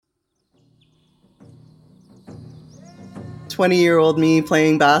20-year-old me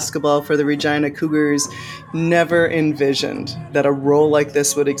playing basketball for the Regina Cougars never envisioned that a role like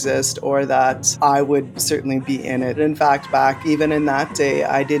this would exist or that I would certainly be in it. In fact, back even in that day,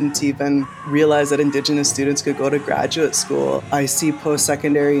 I didn't even realize that Indigenous students could go to graduate school. I see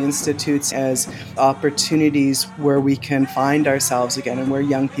post-secondary institutes as opportunities where we can find ourselves again and where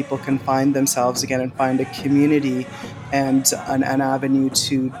young people can find themselves again and find a community and an avenue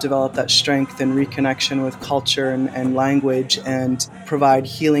to develop that strength and reconnection with culture and language and provide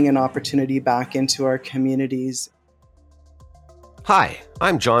healing and opportunity back into our communities. Hi,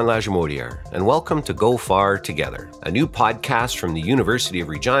 I'm John Lajamodier, and welcome to Go Far Together, a new podcast from the University of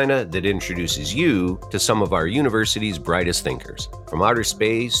Regina that introduces you to some of our university's brightest thinkers. From outer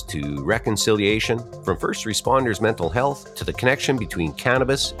space to reconciliation, from first responders' mental health to the connection between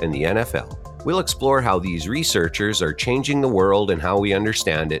cannabis and the NFL. We'll explore how these researchers are changing the world and how we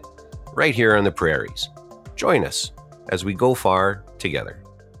understand it right here on the prairies. Join us as we go far together.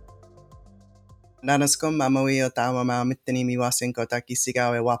 Nanaskom mamawi o tawa ma mitini miwasin ko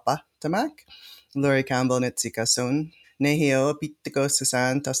takisigawe wapa tamak. Lori Campbell nitsikason. Nehio pitiko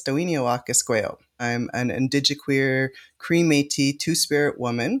sasan tastawini wakasqueo. I'm an indigiqueer Cree Métis Two-Spirit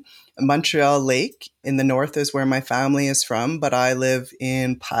woman. Montreal Lake in the north is where my family is from, but I live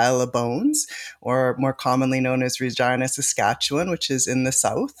in Pile of Bones, or more commonly known as Regina, Saskatchewan, which is in the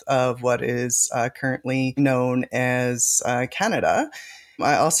south of what is currently known as Canada.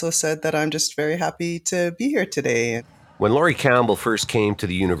 I also said that I'm just very happy to be here today. When Lori Campbell first came to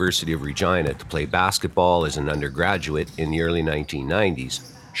the University of Regina to play basketball as an undergraduate in the early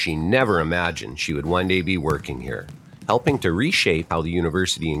 1990s, she never imagined she would one day be working here, helping to reshape how the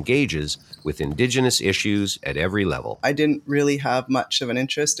university engages with Indigenous issues at every level. I didn't really have much of an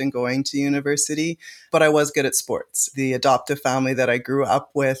interest in going to university, but I was good at sports. The adoptive family that I grew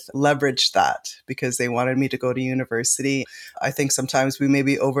up with leveraged that because they wanted me to go to university. I think sometimes we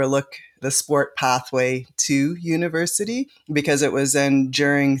maybe overlook the sport pathway to university because it was then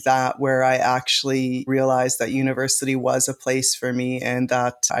during that where I actually realized that university was a place for me and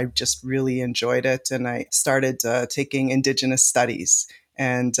that I just really enjoyed it. And I started taking Indigenous studies.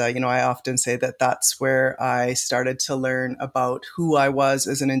 And, I often say that that's where I started to learn about who I was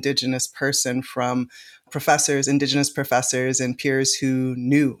as an Indigenous person from Indigenous professors and peers who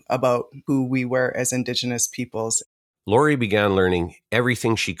knew about who we were as Indigenous peoples. Lori began learning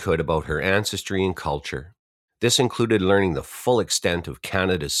everything she could about her ancestry and culture. This included learning the full extent of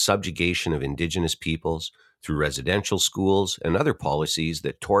Canada's subjugation of Indigenous peoples through residential schools and other policies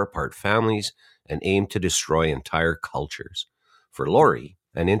that tore apart families and aimed to destroy entire cultures. For Lori,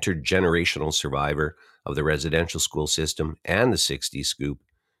 an intergenerational survivor of the residential school system and the 60s scoop,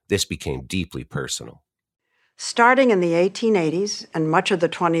 this became deeply personal. Starting in the 1880s and much of the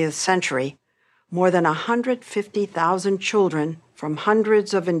 20th century, more than 150,000 children from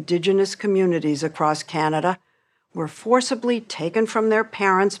hundreds of Indigenous communities across Canada were forcibly taken from their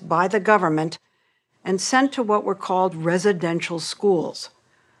parents by the government and sent to what were called residential schools.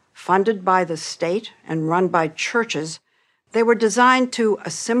 Funded by the state and run by churches, they were designed to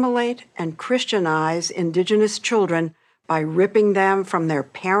assimilate and Christianize Indigenous children by ripping them from their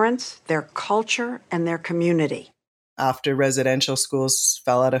parents, their culture, and their community. After residential schools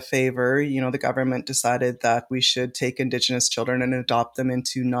fell out of favor, the government decided that we should take Indigenous children and adopt them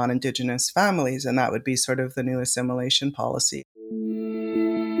into non-Indigenous families, and that would be sort of the new assimilation policy.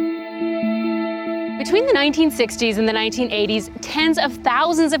 Between the 1960s and the 1980s, tens of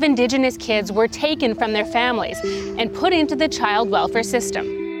thousands of Indigenous kids were taken from their families and put into the child welfare system.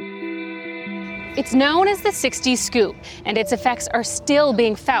 It's known as the 60s scoop, and its effects are still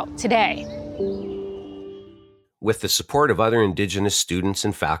being felt today. With the support of other Indigenous students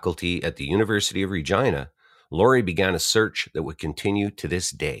and faculty at the University of Regina, Lori began a search that would continue to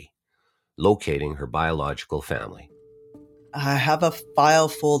this day, locating her biological family. I have a file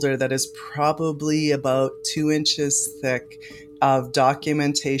folder that is probably about 2 inches thick of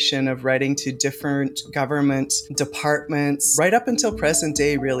documentation of writing to different government departments right up until present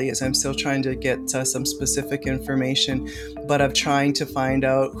day, really, as I'm still trying to get some specific information, but of trying to find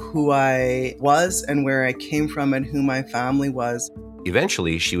out who I was and where I came from and who my family was.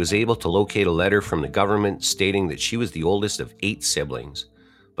 Eventually, she was able to locate a letter from the government stating that she was the oldest of 8 siblings,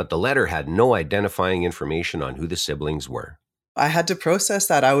 but the letter had no identifying information on who the siblings were. I had to process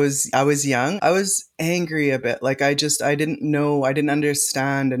that. I was young. I was angry a bit. Like I didn't know, I didn't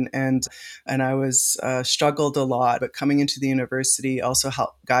understand, and I was struggled a lot. But coming into the university also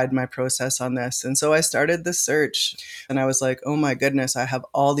helped guide my process on this. And so I started the search, and I was like, oh my goodness, I have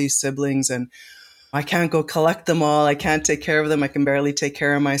all these siblings, and I can't go collect them all. I can't take care of them. I can barely take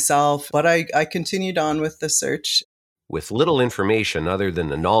care of myself. But I continued on with the search. With little information other than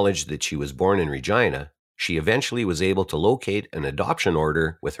the knowledge that she was born in Regina, she eventually was able to locate an adoption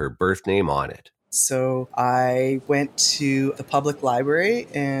order with her birth name on it. So I went to the public library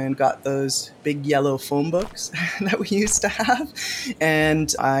and got those big yellow phone books that we used to have.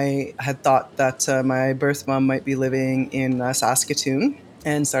 And I had thought that my birth mom might be living in Saskatoon,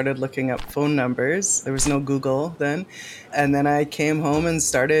 and started looking up phone numbers. There was no Google then. And then I came home and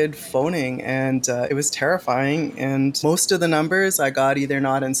started phoning, and it was terrifying. And most of the numbers I got either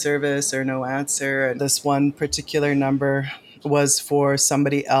not in service or no answer. And this one particular number was for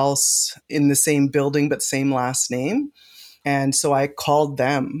somebody else in the same building but same last name. And so I called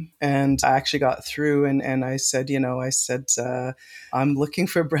them, and I actually got through, and I said, I'm looking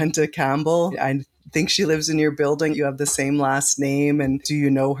for Brenda Campbell. I think she lives in your building. You have the same last name. And do you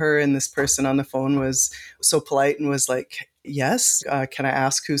know her? And this person on the phone was so polite and was like, yes, can I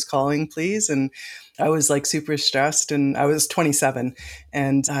ask who's calling, please? And I was like super stressed, and I was 27,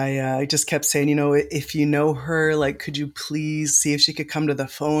 and I just kept saying, if you know her, like, could you please see if she could come to the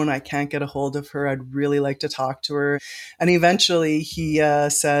phone? I can't get a hold of her. I'd really like to talk to her. And eventually he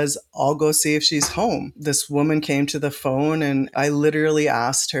says, I'll go see if she's home. This woman came to the phone, and I literally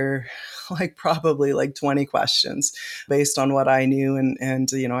asked her probably 20 questions based on what I knew. And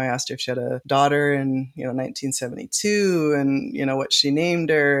I asked her if she had a daughter in, 1972, and, what she named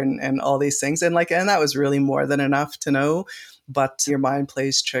her, and all these things. And that was really more than enough to know. But your mind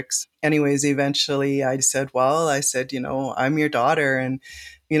plays tricks. Anyways, eventually I said, I'm your daughter. And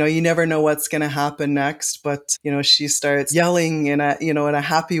you never know what's going to happen next. But, she starts yelling in a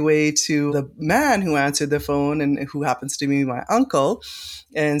happy way to the man who answered the phone, and who happens to be my uncle,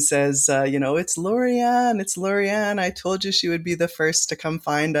 and says, it's Lorianne. I told you she would be the first to come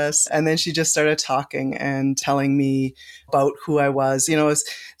find us. And then she just started talking and telling me about who I was. It's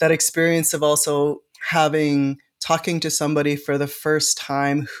that experience of also talking to somebody for the first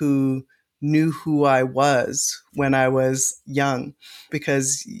time who knew who I was when I was young,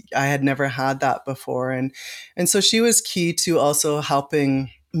 because I had never had that before. And so she was key to also helping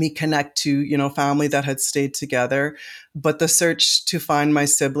me connect to, family that had stayed together. But the search to find my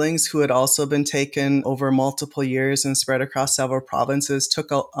siblings, who had also been taken over multiple years and spread across several provinces, took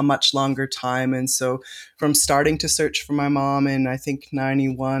a much longer time. And so from starting to search for my mom in, I think,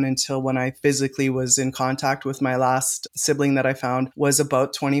 91 until when I physically was in contact with my last sibling that I found was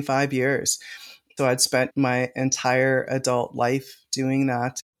about 25 years. So I'd spent my entire adult life doing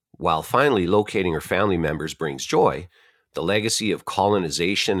that. While finally locating her family members brings joy, the legacy of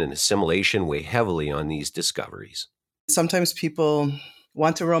colonization and assimilation weigh heavily on these discoveries. Sometimes people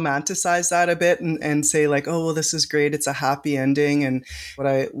want to romanticize that a bit and say this is great. It's a happy ending. And what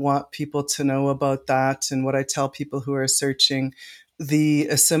I want people to know about that, and what I tell people who are searching, the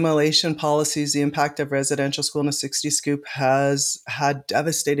assimilation policies, the impact of residential school in a 60 scoop has had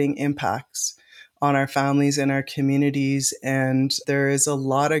devastating impacts on our families and our communities. And there is a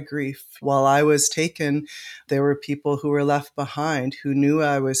lot of grief. While I was taken, there were people who were left behind who knew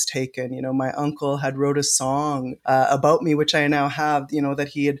I was taken. My uncle had wrote a song about me, which I now have, that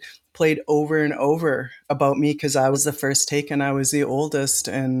he had played over and over about me because I was the first taken. I was the oldest.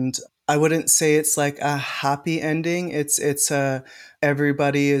 And I wouldn't say it's like a happy ending. It's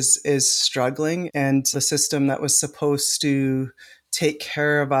everybody is struggling, and the system that was supposed to take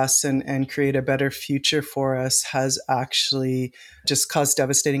care of us and create a better future for us has actually just caused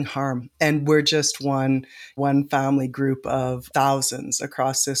devastating harm. And we're just one family group of thousands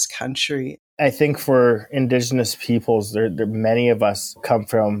across this country. I think for Indigenous peoples, there many of us come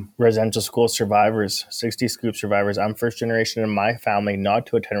from residential school survivors, 60 scoop survivors. I'm first generation in my family not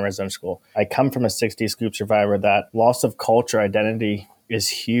to attend residential school. I come from a 60 scoop survivor. That loss of culture identity is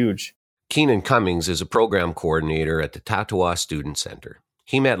huge. Keenan Cummings is a program coordinator at the Tatawa Student Center.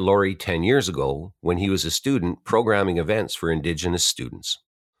 He met Lori 10 years ago when he was a student programming events for Indigenous students.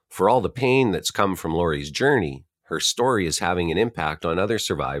 For all the pain that's come from Lori's journey, her story is having an impact on other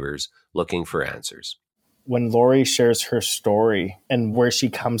survivors looking for answers. When Lori shares her story and where she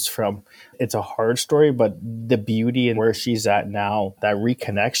comes from, it's a hard story, but the beauty in where she's at now, that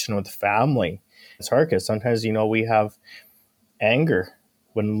reconnection with family, it's hard because sometimes, we have anger.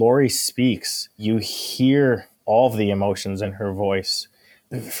 When Lori speaks, you hear all of the emotions in her voice,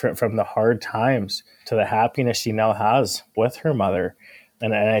 from the hard times to the happiness she now has with her mother.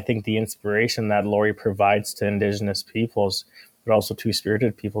 And I think the inspiration that Lori provides to Indigenous peoples, but also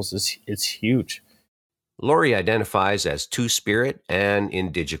Two-Spirited peoples, is huge. Lori identifies as Two-Spirit and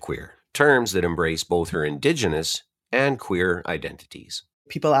Indigiqueer, terms that embrace both her Indigenous and queer identities.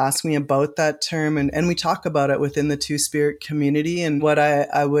 People ask me about that term, and we talk about it within the Two-Spirit community. And what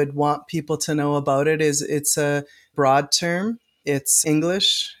I would want people to know about it is it's a broad term. It's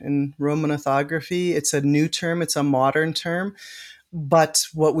English in Roman orthography. It's a new term. It's a modern term. But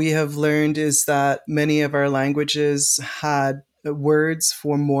what we have learned is that many of our languages had words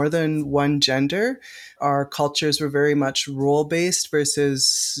for more than one gender. Our cultures were very much role-based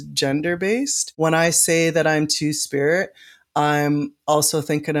versus gender-based. When I say that I'm Two-Spirit, I'm also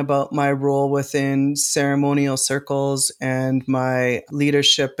thinking about my role within ceremonial circles and my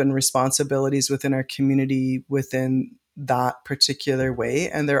leadership and responsibilities within our community within that particular way.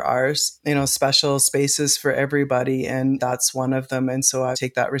 And there are, special spaces for everybody, and that's one of them. And so I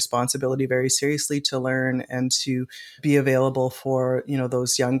take that responsibility very seriously to learn and to be available for,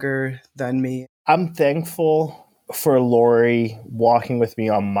 those younger than me. I'm thankful for Lori walking with me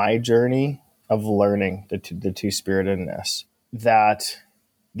on my journey of learning the two-spiritedness, that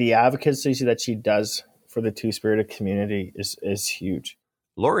the advocacy that she does for the two-spirited community is huge.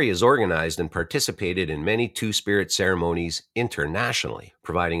 Lori has organized and participated in many Two-Spirit ceremonies internationally,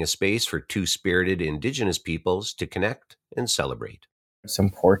 providing a space for two-spirited Indigenous peoples to connect and celebrate. It's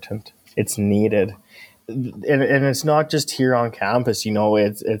important. It's needed. And it's not just here on campus,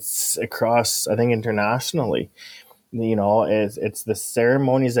 it's across, I think, internationally. It's the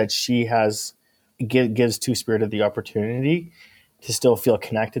ceremonies that she has gives Two-Spirited the opportunity to still feel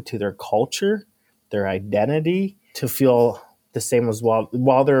connected to their culture, their identity, to feel the same as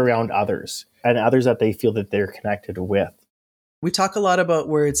while they're around others and others that they feel that they're connected with. We talk a lot about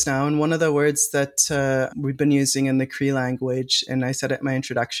words now, and one of the words that we've been using in the Cree language, and I said it in my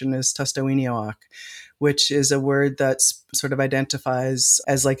introduction, is Tustawiniawak, which is a word that sort of identifies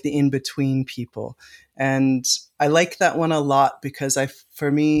as like the in-between people. And I like that one a lot because I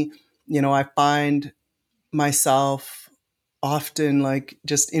find myself often like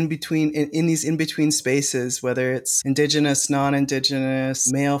just in between, in these in-between spaces, whether it's Indigenous,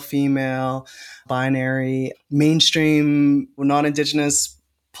 non-Indigenous, male, female, binary, mainstream, non-Indigenous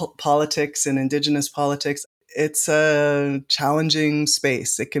politics and Indigenous politics. It's a challenging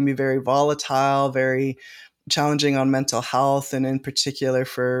space. It can be very volatile, very challenging on mental health, and in particular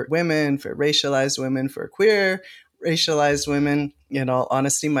for women, for racialized women, for queer racialized women. In all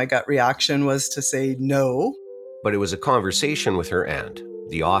honesty, my gut reaction was to say no. But it was a conversation with her aunt,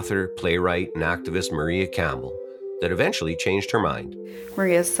 the author, playwright, and activist Maria Campbell, that eventually changed her mind.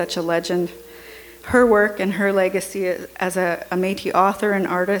 Maria is such a legend. Her work and her legacy as a Métis author and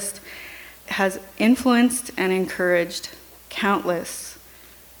artist has influenced and encouraged countless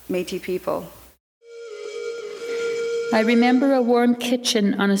Métis people. I remember a warm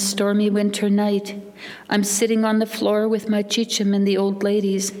kitchen on a stormy winter night. I'm sitting on the floor with my chichim and the old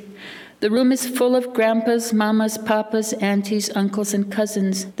ladies. The room is full of grandpas, mamas, papas, aunties, uncles, and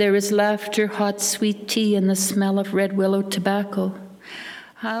cousins. There is laughter, hot, sweet tea, and the smell of red willow tobacco.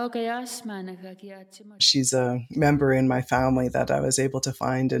 She's a member in my family that I was able to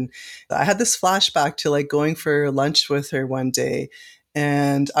find. And I had this flashback to like going for lunch with her one day.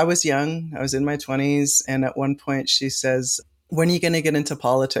 And I was young, I was in my 20s. And at one point she says, "When are you going to get into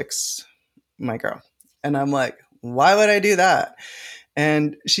politics, my girl?" And I'm like, why would I do that?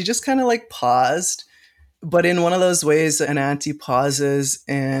 And she just kind of like paused, but in one of those ways an auntie pauses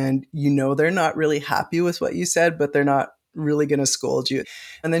and they're not really happy with what you said, but they're not really going to scold you.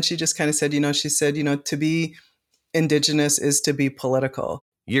 And then she just kind of said, to be Indigenous is to be political.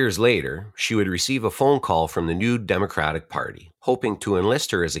 Years later, she would receive a phone call from the New Democratic Party, hoping to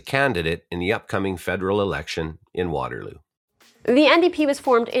enlist her as a candidate in the upcoming federal election in Waterloo. The NDP was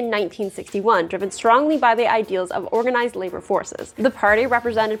formed in 1961, driven strongly by the ideals of organized labor forces. The party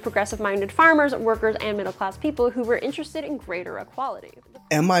represented progressive-minded farmers, workers, and middle-class people who were interested in greater equality.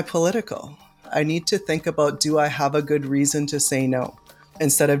 Am I political? I need to think about, do I have a good reason to say no?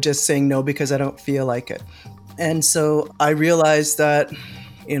 Instead of just saying no because I don't feel like it. And so I realized that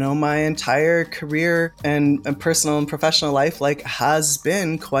my entire career and personal and professional life has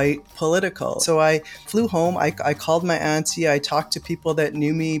been quite political. So I flew home. I called my auntie. I talked to people that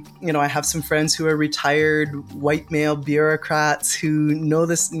knew me. I have some friends who are retired white male bureaucrats who know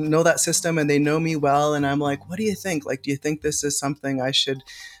that system and they know me well. And I'm like, what do you think? Do you think this is something I should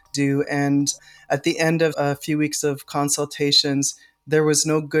do? And at the end of a few weeks of consultations, there was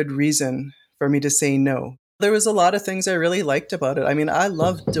no good reason for me to say no. There was a lot of things I really liked about it. I mean, I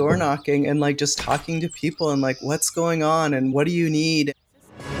love door knocking and just talking to people and what's going on and what do you need?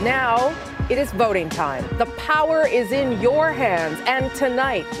 Now it is voting time. The power is in your hands. And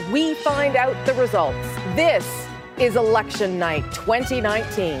tonight we find out the results. This is election night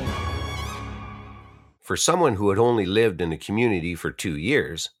 2019. For someone who had only lived in the community for 2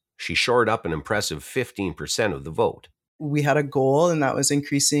 years, she shored up an impressive 15% of the vote. We had a goal, and that was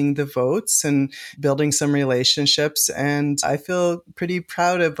increasing the votes and building some relationships. And I feel pretty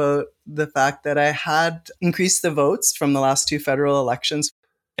proud about the fact that I had increased the votes from the last 2 federal elections.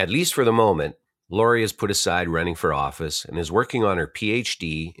 At least for the moment, Lori has put aside running for office and is working on her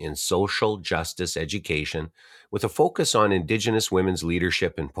PhD in social justice education with a focus on Indigenous women's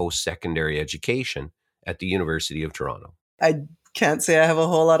leadership in post-secondary education at the University of Toronto. I can't say I have a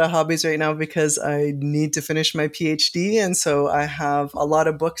whole lot of hobbies right now because I need to finish my PhD. And so I have a lot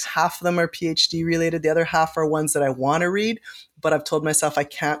of books. Half of them are PhD related. The other half are ones that I want to read, but I've told myself I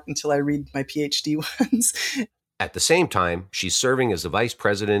can't until I read my PhD ones. At the same time, she's serving as the Vice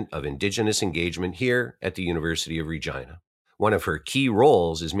President of Indigenous Engagement here at the University of Regina. One of her key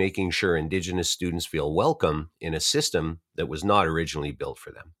roles is making sure Indigenous students feel welcome in a system that was not originally built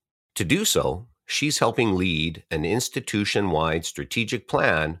for them. To do so, she's helping lead an institution-wide strategic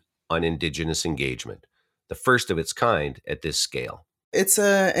plan on Indigenous engagement, the first of its kind at this scale. It's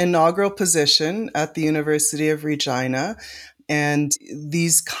an inaugural position at the University of Regina. And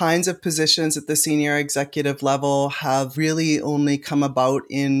these kinds of positions at the senior executive level have really only come about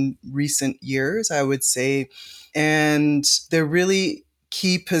in recent years, I would say. And they're really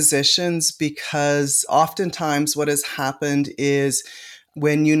key positions because oftentimes what has happened is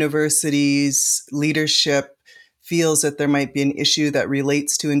when universities' leadership feels that there might be an issue that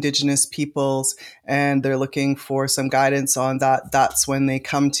relates to Indigenous peoples and they're looking for some guidance on that, that's when they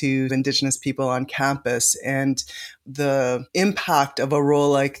come to Indigenous people on campus. And the impact of a role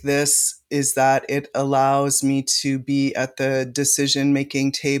like this is that it allows me to be at the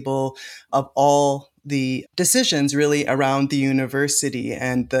decision-making table of all the decisions really around the university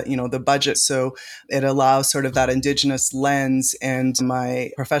and the budget. So it allows sort of that Indigenous lens and my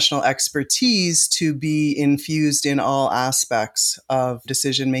professional expertise to be infused in all aspects of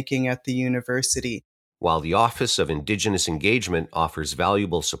decision making at the university. While the Office of Indigenous Engagement offers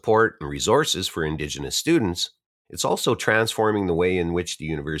valuable support and resources for Indigenous students, it's also transforming the way in which the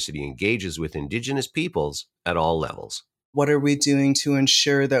university engages with Indigenous peoples at all levels. What are we doing to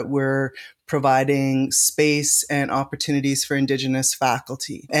ensure that we're providing space and opportunities for Indigenous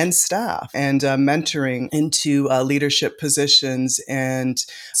faculty and staff and mentoring into leadership positions and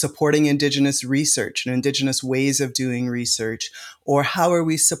supporting Indigenous research and Indigenous ways of doing research? Or how are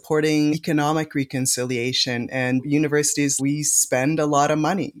we supporting economic reconciliation? And universities, we spend a lot of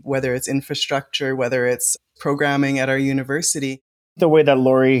money, whether it's infrastructure, whether it's programming at our university. The way that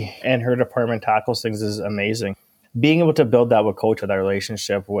Lori and her department tackles things is amazing. Being able to build that with Coach, that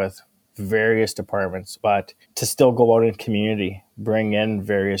relationship with various departments, but to still go out in community, bring in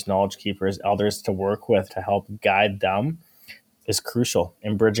various knowledge keepers, elders to work with to help guide them is crucial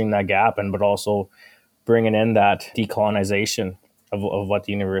in bridging that gap, but also bringing in that decolonization of what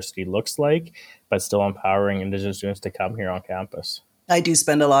the university looks like, but still empowering Indigenous students to come here on campus. I do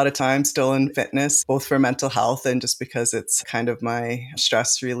spend a lot of time still in fitness, both for mental health and just because it's kind of my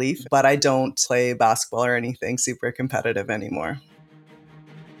stress relief. But I don't play basketball or anything super competitive anymore.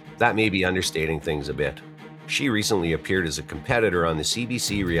 That may be understating things a bit. She recently appeared as a competitor on the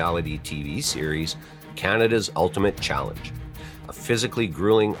CBC reality TV series, Canada's Ultimate Challenge, a physically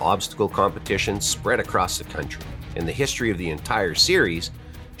grueling obstacle competition spread across the country. In the history of the entire series,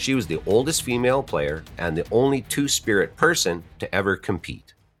 she was the oldest female player and the only two-spirit person to ever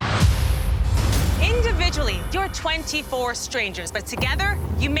compete. Individually, you're 24 strangers, but together,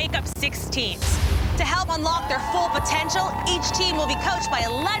 you make up 6 teams. To help unlock their full potential, each team will be coached by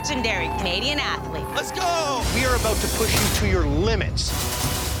a legendary Canadian athlete. Let's go! We are about to push you to your limits.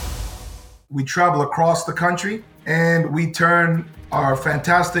 We travel across the country and we turn our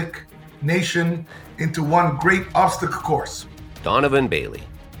fantastic nation into one great obstacle course. Donovan Bailey,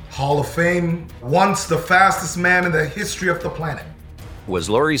 Hall of Fame, once the fastest man in the history of the planet, was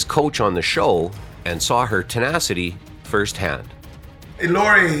Lori's coach on the show and saw her tenacity firsthand.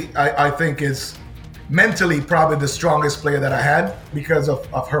 Lori, I think, is mentally probably the strongest player that I had because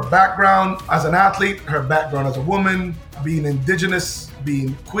of her background as an athlete, her background as a woman, being Indigenous,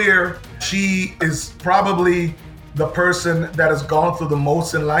 being queer. She is probably the person that has gone through the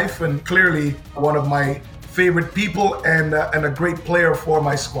most in life and clearly one of my favorite people and a great player for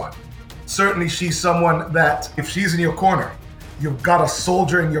my squad. Certainly she's someone that if she's in your corner, you've got a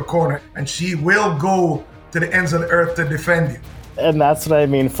soldier in your corner and she will go to the ends of the earth to defend you. And that's what I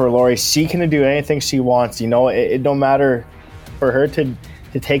mean for Lori. She can do anything she wants. You know, it don't matter for her to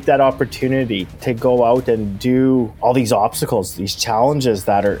take that opportunity to go out and do all these obstacles, these challenges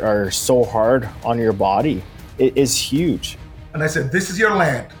that are so hard on your body. It is huge. And I said, this is your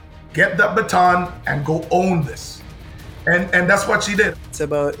land. get that baton and go own this. And that's what she did. It's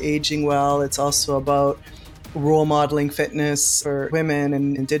about aging well. It's also about role modeling fitness for women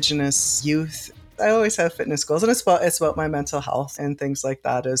and Indigenous youth. I always have fitness goals, and it's about my mental health and things like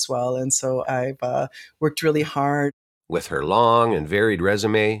that as well. And so I've worked really hard. With her long and varied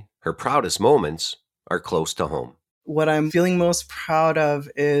resume, her proudest moments are close to home. What I'm feeling most proud of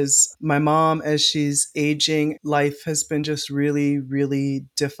is my mom. As she's aging, life has been just really, really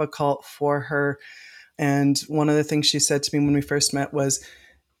difficult for her. And one of the things she said to me when we first met was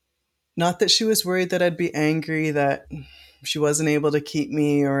not that she was worried that I'd be angry that she wasn't able to keep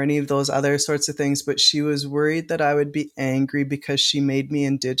me or any of those other sorts of things, but she was worried that I would be angry because she made me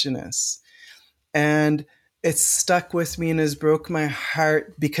Indigenous. And it's stuck with me and has broke my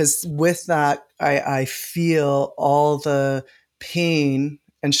heart, because with that, I feel all the pain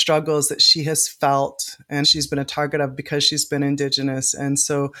and struggles that she has felt and she's been a target of because she's been Indigenous. And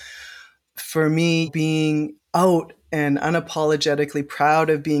so for me, being out and unapologetically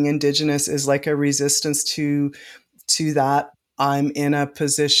proud of being Indigenous is like a resistance to that. I'm in a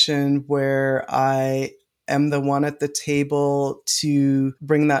position where I am the one at the table to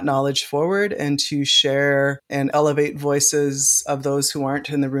bring that knowledge forward and to share and elevate voices of those who aren't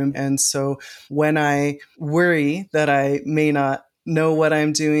in the room. And so when I worry that I may not know what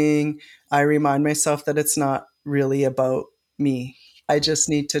I'm doing, I remind myself that it's not really about me. I just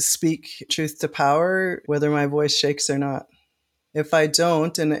need to speak truth to power, whether my voice shakes or not. If I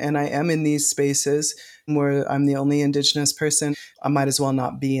don't, and I am in these spaces where I'm the only Indigenous person, I might as well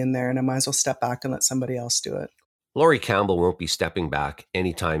not be in there, and I might as well step back and let somebody else do it. Lori Campbell won't be stepping back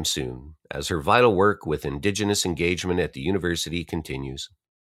anytime soon, as her vital work with Indigenous engagement at the university continues.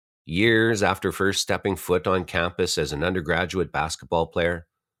 Years after first stepping foot on campus as an undergraduate basketball player,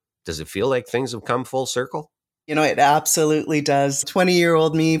 does it feel like things have come full circle? You know, it absolutely does.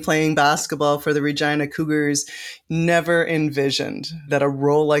 20-year-old me playing basketball for the Regina Cougars never envisioned that a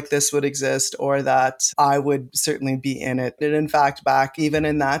role like this would exist or that I would certainly be in it. And in fact, back even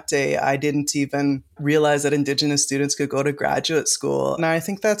in that day, I didn't even realize that Indigenous students could go to graduate school. And I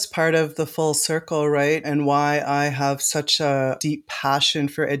think that's part of the full circle, right? And why I have such a deep passion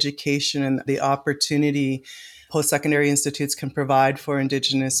for education and the opportunity post-secondary institutes can provide for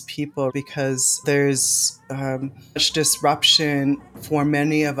Indigenous people, because there's much disruption for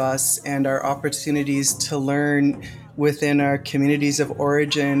many of us, and our opportunities to learn within our communities of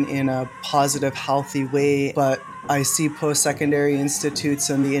origin in a positive, healthy way. But I see post-secondary institutes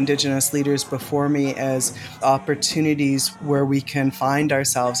and the Indigenous leaders before me as opportunities where we can find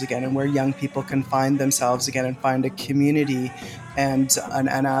ourselves again, and where young people can find themselves again and find a community and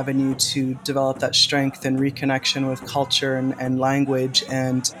an avenue to develop that strength and reconnection with culture and language,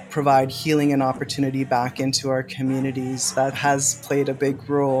 and provide healing and opportunity back into our communities. That has played a big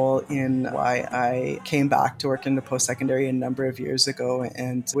role in why I came back to work into post-secondary a number of years ago,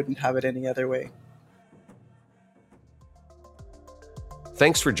 and wouldn't have it any other way.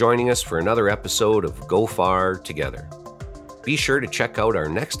 Thanks for joining us for another episode of Go Far Together. Be sure to check out our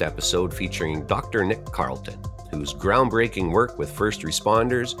next episode featuring Dr. Nick Carlton, whose groundbreaking work with first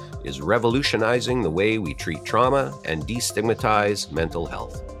responders is revolutionizing the way we treat trauma and destigmatize mental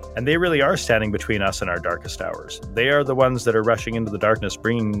health. And they really are standing between us and our darkest hours. They are the ones that are rushing into the darkness,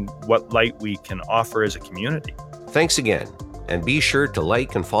 bringing what light we can offer as a community. Thanks again. And be sure to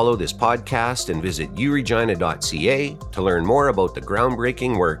like and follow this podcast and visit uregina.ca to learn more about the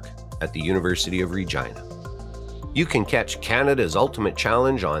groundbreaking work at the University of Regina. You can catch Canada's Ultimate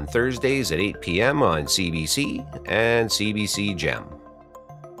Challenge on Thursdays at 8 p.m. on CBC and CBC Gem.